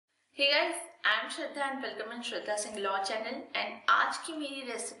Hey guys, I am Shraddha and welcome in Shraddha Singh law channel. And आज की मेरी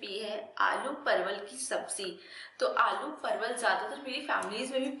recipe है आलू परवल की सब्जी। तो आलू परवल ज्यादातर मेरी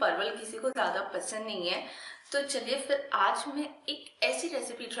फैमिलीज में भी परवल किसी को ज्यादा पसंद नहीं है, तो चलिए फिर आज मैं एक ऐसी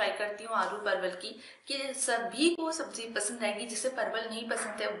रेसिपी ट्राई करती हूँ आलू परवल की कि सभी को सब्जी पसंद आएगी। जिसे परवल नहीं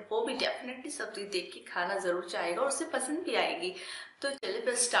पसंद है वो भी डेफिनेटली सब्जी देख के खाना जरूर चाहेगा और उसे पसंद भी आएगी। तो चलिए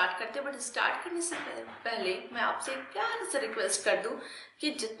फिर स्टार्ट करते हैं। बट स्टार्ट करने से पहले मैं आपसे एक प्यार से रिक्वेस्ट कर दूं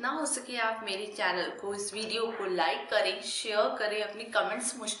कि जितना हो सके आप मेरे चैनल को, इस वीडियो को लाइक करें, शेयर करें, अपनी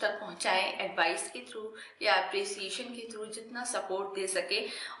कमेंट्स मुझ तक पहुंचाएं एडवाइस के थ्रू या अप्रिसिएशन के थ्रू, जितना सपोर्ट दे सके।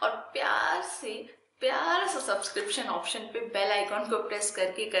 और प्यार सा सब्सक्रिप्शन ऑप्शन पे बेल आइकॉन को प्रेस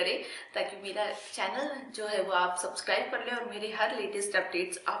करके करें ताकि मेरा चैनल जो है वो आप सब्सक्राइब कर लें और मेरे हर लेटेस्ट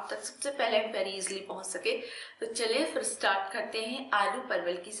अपडेट्स आप तक सबसे पहले वेरी इजीली पहुंच सके। तो चलिए फिर स्टार्ट करते हैं आलू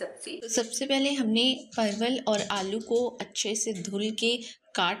परवल की सब्जी। तो सबसे पहले हमने परवल और आलू को अच्छे से धुल के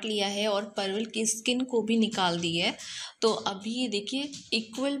काट लिया है और परवल की स्किन को भी निकाल दी है। तो अभी ये देखिए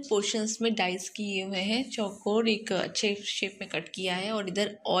इक्वल पोर्शंस में डाइस किए हुए हैं, चौकोर एक अच्छे शेप में कट किया है। और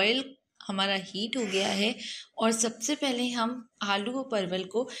इधर ऑयल हमारा हीट हो गया है और सबसे पहले हम आलू और परवल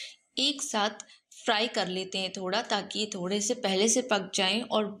को एक साथ फ्राई कर लेते हैं थोड़ा, ताकि थोड़े से पहले से पक जाएं।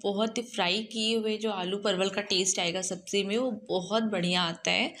 और बहुत ही फ्राई किए हुए जो आलू परवल का टेस्ट आएगा सब्ज़ी में वो बहुत बढ़िया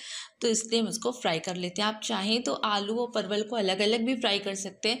आता है, तो इसलिए हम इसको फ्राई कर लेते हैं। आप चाहें तो आलू और परवल को अलग अलग भी फ्राई कर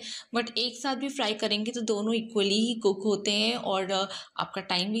सकते हैं, बट एक साथ भी फ्राई करेंगे तो दोनों इक्वली ही कुक होते हैं और आपका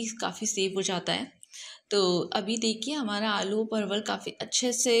टाइम भी काफ़ी सेव हो जाता है। तो अभी देखिए हमारा आलू परवल काफ़ी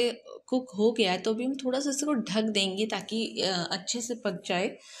अच्छे से कुक हो गया है, तो अभी हम थोड़ा सा इसको ढक देंगे ताकि अच्छे से पक जाए।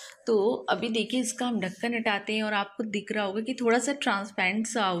 तो अभी देखिए इसका हम ढक्कन हटाते हैं और आपको दिख रहा होगा कि थोड़ा सा ट्रांसपेरेंट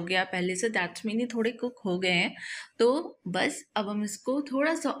सा हो गया पहले से, दैट्स मीन ये थोड़े कुक हो गए हैं। तो बस अब हम इसको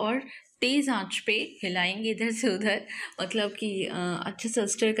थोड़ा सा और तेज़ आंच पे हिलाएंगे इधर से उधर, मतलब कि अच्छे से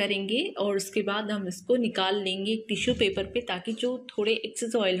स्टर करेंगे और उसके बाद हम इसको निकाल लेंगे एक टिश्यू पेपर पे, ताकि जो थोड़े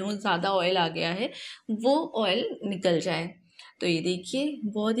एक्सेस ऑयल हो, ज़्यादा ऑयल आ गया है वो ऑयल निकल जाए। तो ये देखिए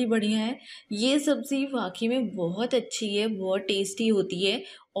बहुत ही बढ़िया है। ये सब्ज़ी वाकई में बहुत अच्छी है, बहुत टेस्टी होती है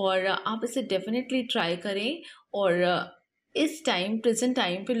और आप इसे डेफिनेटली ट्राई करें। और इस टाइम, प्रेजेंट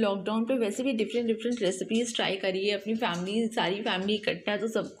टाइम पे, लॉकडाउन पे वैसे भी डिफरेंट डिफरेंट रेसिपीज़ ट्राई करिए, अपनी फैमिली, सारी फैमिली इकट्ठा तो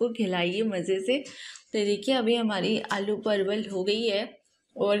सबको खिलाइए मज़े से। तो देखिए अभी हमारी आलू परवल हो गई है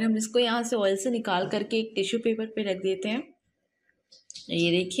और हम इसको यहाँ से ऑयल से निकाल करके एक टिश्यू पेपर पे रख देते हैं।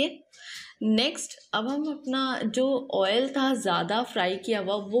 ये देखिए नेक्स्ट अब हम अपना जो ऑयल था ज़्यादा फ्राई किया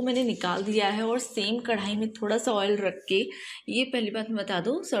हुआ वो मैंने निकाल दिया है और सेम कढ़ाई में थोड़ा सा ऑयल रख के, ये पहली बात मैं बता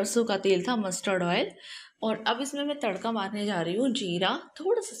दूँ, सरसों का तेल था, मस्टर्ड ऑयल। और अब इसमें मैं तड़का मारने जा रही हूँ जीरा,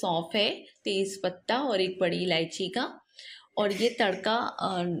 थोड़ा सा सौंफ है, तेज़ पत्ता और एक बड़ी इलायची का। और ये तड़का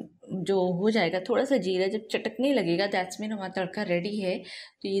जो हो जाएगा, थोड़ा सा जीरा जब चटकने लगेगा दैट्स मीन हमारा तड़का रेडी है।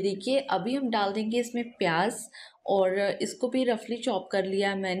 तो ये देखिए अभी हम डाल देंगे इसमें प्याज और इसको भी रफली चॉप कर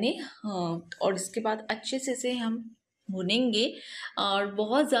लिया मैंने। और इसके बाद अच्छे से इसे हम भुनेंगे और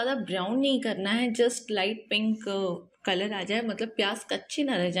बहुत ज़्यादा ब्राउन नहीं करना है, जस्ट लाइट पिंक कलर आ जाए, मतलब प्याज कच्चे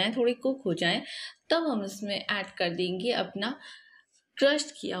ना रह जाएं, थोड़ी कुक हो जाएं, तब हम इसमें ऐड कर देंगे अपना क्रश्ड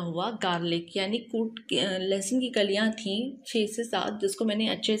किया हुआ गार्लिक, यानी लहसुन की कलियां थी 6 से 7, जिसको मैंने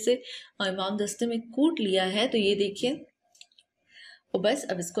अच्छे से इमाम दस्ते में कूट लिया है। तो ये देखिए, और बस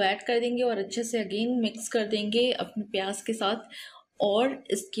अब इसको ऐड कर देंगे और अच्छे से अगेन मिक्स कर देंगे अपने प्याज के साथ। और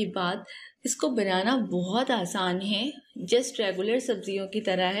इसके बाद इसको बनाना बहुत आसान है, जस्ट रेगुलर सब्जियों की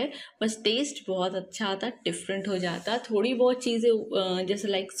तरह है, बस टेस्ट बहुत अच्छा आता, डिफरेंट हो जाता। थोड़ी बहुत चीज़ें जैसे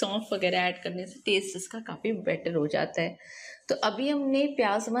लाइक सौंफ वगैरह ऐड करने से टेस्ट इसका काफ़ी बेटर हो जाता है। तो अभी हमने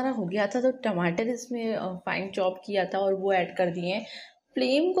प्याज हमारा हो गया था तो टमाटर इसमें फाइन चॉप किया था और वो ऐड कर दिए हैं।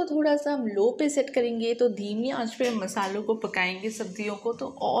 फ्लेम को थोड़ा सा हम लो पे सेट करेंगे, तो धीमी आंच पे मसालों को पकाएंगे सब्जियों को, तो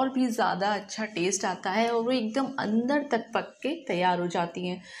और भी ज़्यादा अच्छा टेस्ट आता है और वो एकदम अंदर तक पक के तैयार हो जाती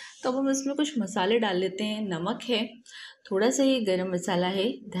हैं। तो अब हम इसमें कुछ मसाले डाल लेते हैं। नमक है, थोड़ा सा ये गरम मसाला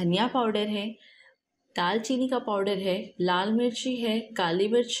है, धनिया पाउडर है, दालचीनी का पाउडर है, लाल मिर्ची है, काली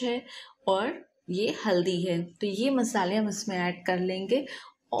मिर्च है और ये हल्दी है। तो ये मसाले हम इसमें ऐड कर लेंगे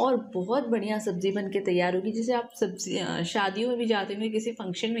और बहुत बढ़िया सब्ज़ी बन के तैयार होगी। जैसे आप सब्जी शादियों में भी जाते होंगे, किसी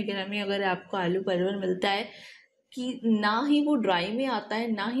फंक्शन वगैरह में, अगर आपको आलू परवल मिलता है कि ना ही वो ड्राई में आता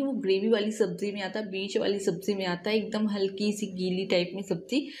है ना ही वो ग्रेवी वाली सब्ज़ी में आता है, बीच वाली सब्ज़ी में आता है, एकदम हल्की सी गीली टाइप में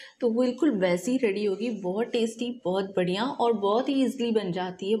सब्ज़ी, तो वो बिल्कुल वैसी ही रेडी होगी, बहुत टेस्टी, बहुत बढ़िया और बहुत ही ईजिली बन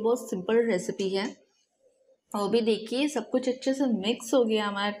जाती है। बहुत सिंपल रेसिपी है। और भी देखिए सब कुछ अच्छे से मिक्स हो गया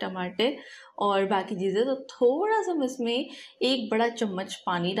हमारा टमाटर और बाकी चीज़ें, तो थोड़ा सा हम इसमें 1 बड़ा चम्मच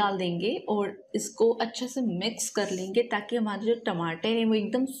पानी डाल देंगे और इसको अच्छे से मिक्स कर लेंगे ताकि हमारे जो टमाटर हैं वो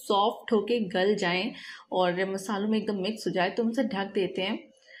एकदम सॉफ्ट होके गल जाएं और मसालों में एकदम मिक्स हो जाए। तो हम इसे ढक देते हैं।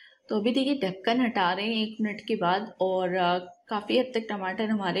 तो अभी देखिए ढक्कन हटा रहे हैं 1 मिनट के बाद और काफ़ी हद तक टमाटर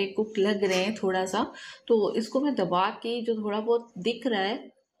हमारे कुक लग रहे हैं थोड़ा सा। तो इसको मैं दबा के जो थोड़ा बहुत दिख रहा है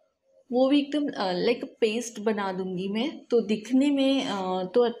वो भी एकदम लाइक पेस्ट बना दूंगी मैं। तो दिखने में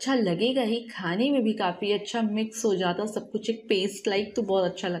तो अच्छा लगेगा ही, खाने में भी काफ़ी अच्छा मिक्स हो जाता सब कुछ एक पेस्ट लाइक, तो बहुत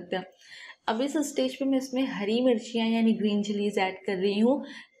अच्छा लगता है। अब इस स्टेज पे मैं इसमें हरी मिर्चियाँ यानी ग्रीन चिलीज ऐड कर रही हूँ।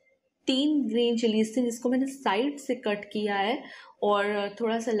 3 ग्रीन चिलीज थे जिसको मैंने साइड से कट किया है और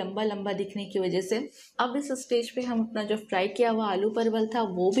थोड़ा सा लंबा लंबा दिखने की वजह से। अब इस स्टेज पे हम अपना जो फ्राई किया हुआ आलू परवल था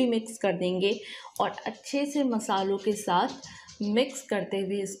वो भी मिक्स कर देंगे और अच्छे से मसालों के साथ मिक्स करते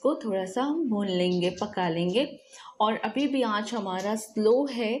हुए इसको थोड़ा सा हम भून लेंगे, पका लेंगे। और अभी भी आंच हमारा स्लो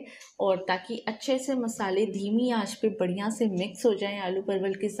है और ताकि अच्छे से मसाले धीमी आंच पे बढ़िया से मिक्स हो जाएं आलू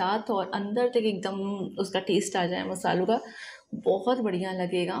परवल के साथ और अंदर तक एकदम उसका टेस्ट आ जाए मसालों का, बहुत बढ़िया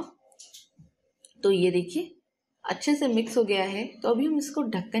लगेगा। तो ये देखिए अच्छे से मिक्स हो गया है। तो अभी हम इसको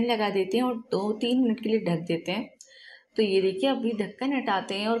ढक्कन लगा देते हैं और 2-3 मिनट के लिए ढक देते हैं। तो ये देखिए अभी ढक्कन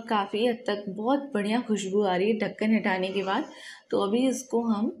हटाते हैं और काफ़ी हद तक बहुत बढ़िया खुशबू आ रही है ढक्कन हटाने के बाद। तो अभी इसको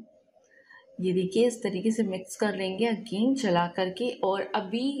हम ये देखिए इस तरीके से मिक्स कर लेंगे अगेन चला करके। और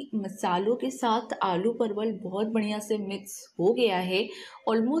अभी मसालों के साथ आलू परवल बहुत बढ़िया से मिक्स हो गया है,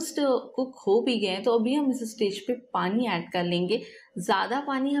 ऑलमोस्ट कुक हो भी गए हैं। तो अभी हम इस स्टेज पे पानी ऐड कर लेंगे। ज़्यादा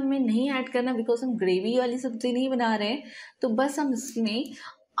पानी हमें नहीं ऐड करना बिकॉज हम ग्रेवी वाली सब्ज़ी नहीं बना रहे हैं। तो बस हम इसमें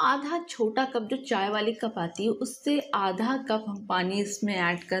आधा छोटा कप, जो चाय वाली कप आती है उससे आधा कप हम पानी इसमें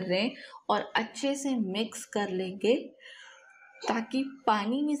ऐड कर रहे हैं और अच्छे से मिक्स कर लेंगे ताकि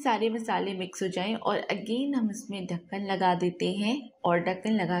पानी में सारे मसाले मिक्स हो जाएं। और अगेन हम इसमें ढक्कन लगा देते हैं और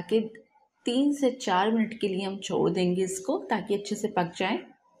ढक्कन लगा के 3 से 4 मिनट के लिए हम छोड़ देंगे इसको ताकि अच्छे से पक जाए।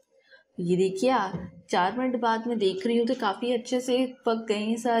 ये देखिए 4 मिनट बाद मैं देख रही हूँ तो काफ़ी अच्छे से पक गई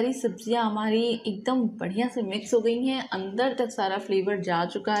हैं सारी सब्जियाँ हमारी, एकदम बढ़िया से मिक्स हो गई हैं, अंदर तक सारा फ्लेवर जा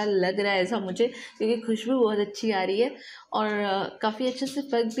चुका है लग रहा है ऐसा मुझे, क्योंकि खुशबू बहुत अच्छी आ रही है और काफ़ी अच्छे से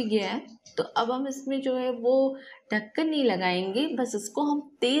पक भी गया है। तो अब हम इसमें जो है वो ढक्कन नहीं लगाएंगे, बस इसको हम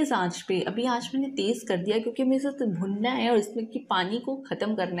तेज़ आंच पे, अभी आंच मैंने तेज़ कर दिया क्योंकि हमें इसे भुनना है और इसमें की पानी को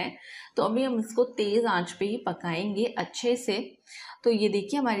ख़त्म करना है। तो अभी हम इसको तेज़ आंच पे ही पकाएंगे अच्छे से। तो ये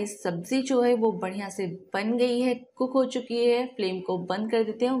देखिए हमारी सब्ज़ी जो है वो बढ़िया से बन गई है, कुक हो चुकी है। फ्लेम को बंद कर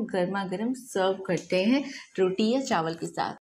देते हैं और गर्मा गर्म सर्व करते हैं रोटी या चावल के साथ।